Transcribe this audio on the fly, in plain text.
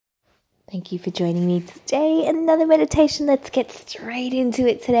Thank you for joining me today. Another meditation. Let's get straight into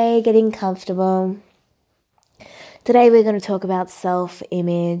it today, getting comfortable. Today we're going to talk about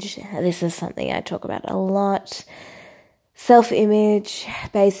self-image. This is something I talk about a lot. Self-image,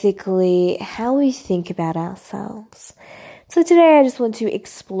 basically how we think about ourselves. So today I just want to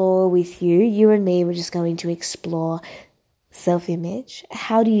explore with you and me, we're just going to explore self-image.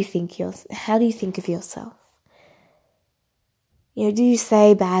 How do you think of yourself? Do you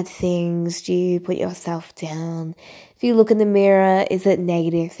say bad things? Do you put yourself down? If you look in the mirror, is it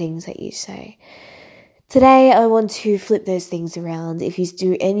negative things that you say? Today, I want to flip those things around. If you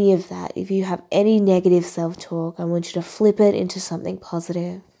do any of that, if you have any negative self-talk, I want you to flip it into something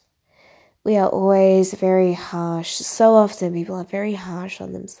positive. We are always very harsh. So often, people are very harsh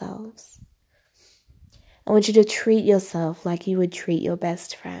on themselves. I want you to treat yourself like you would treat your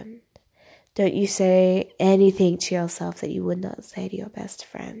best friend. Don't you say anything to yourself that you would not say to your best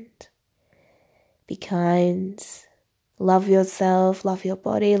friend. Be kind. Love yourself. Love your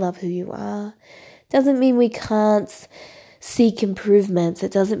body. Love who you are. Doesn't mean we can't seek improvements.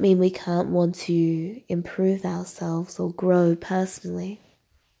 It doesn't mean we can't want to improve ourselves or grow personally.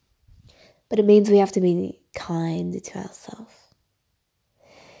 But it means we have to be kind to ourselves.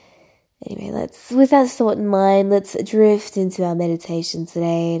 Anyway, with that thought in mind, let's drift into our meditation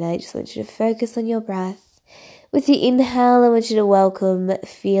today. And I just want you to focus on your breath. With the inhale, I want you to welcome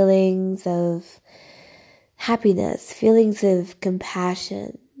feelings of happiness, feelings of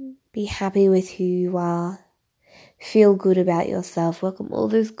compassion. Be happy with who you are. Feel good about yourself. Welcome all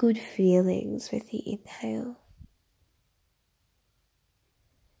those good feelings with the inhale.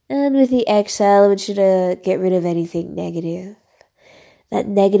 And with the exhale, I want you to get rid of anything negative. That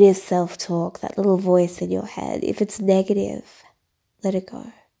negative self-talk, that little voice in your head. If it's negative, let it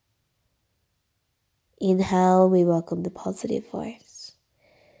go. Inhale, we welcome the positive voice.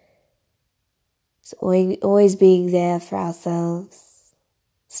 It's always being there for ourselves,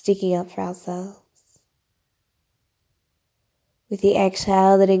 sticking up for ourselves. With the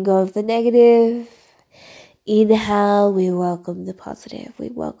exhale, letting go of the negative. Inhale, we welcome the positive. We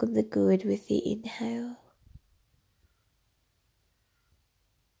welcome the good with the inhale.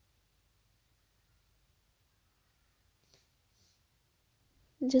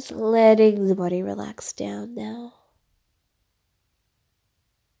 Just letting the body relax down now.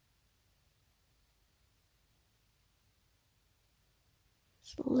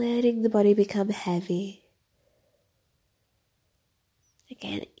 Just letting the body become heavy.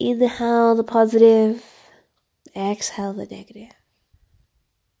 Again, inhale the positive, exhale the negative.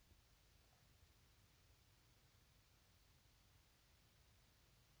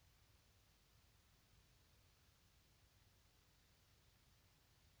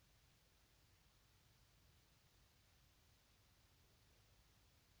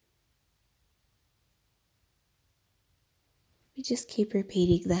 We just keep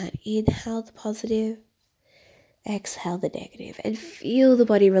repeating that. Inhale the positive, exhale the negative, and feel the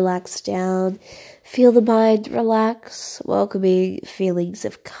body relax down. Feel the mind relax, welcoming feelings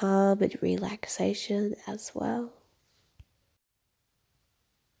of calm and relaxation as well.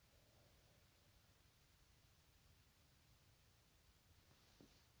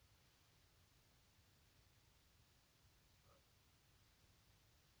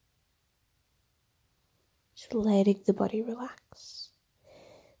 Just letting the body relax.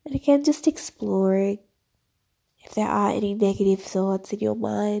 And again, just exploring if there are any negative thoughts in your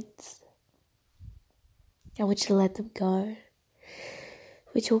mind. I want you to let them go.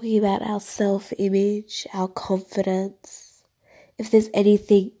 We're talking about our self-image, our confidence. If there's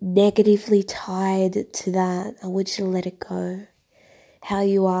anything negatively tied to that, I want you to let it go. How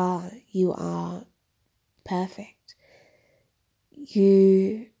you are perfect.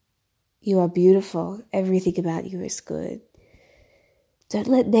 You are beautiful. Everything about you is good. Don't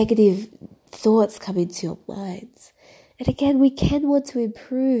let negative thoughts come into your minds. And again, we can want to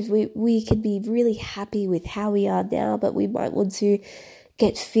improve. We can be really happy with how we are now, but we might want to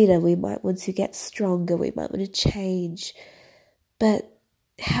get fitter. We might want to get stronger. We might want to change. But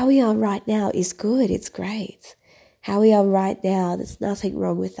how we are right now is good. It's great. How we are right now, there's nothing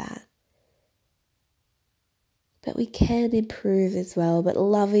wrong with that. But we can improve as well, but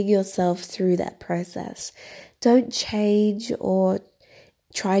loving yourself through that process. Don't change or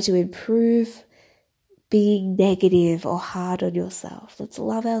try to improve being negative or hard on yourself. Let's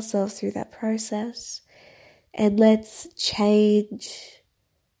love ourselves through that process. And let's change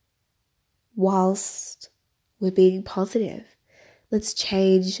whilst we're being positive. Let's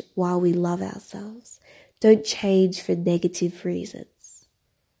change while we love ourselves. Don't change for negative reasons.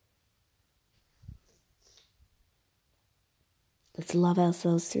 Let's love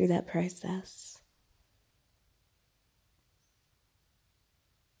ourselves through that process.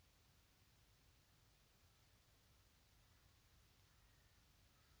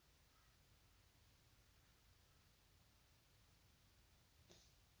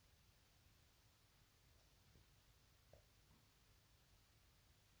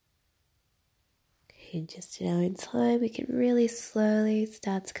 And just in our own time, we can really slowly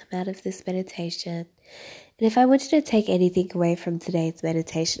start to come out of this meditation. And if I want you to take anything away from today's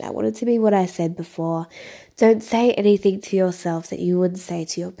meditation, I want it to be what I said before. Don't say anything to yourself that you wouldn't say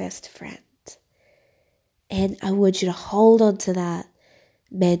to your best friend. And I want you to hold on to that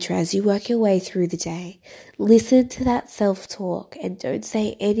mantra as you work your way through the day. Listen to that self-talk and don't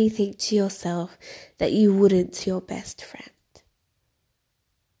say anything to yourself that you wouldn't to your best friend.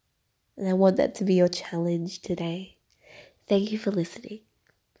 And I want that to be your challenge today. Thank you for listening.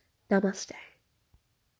 Namaste.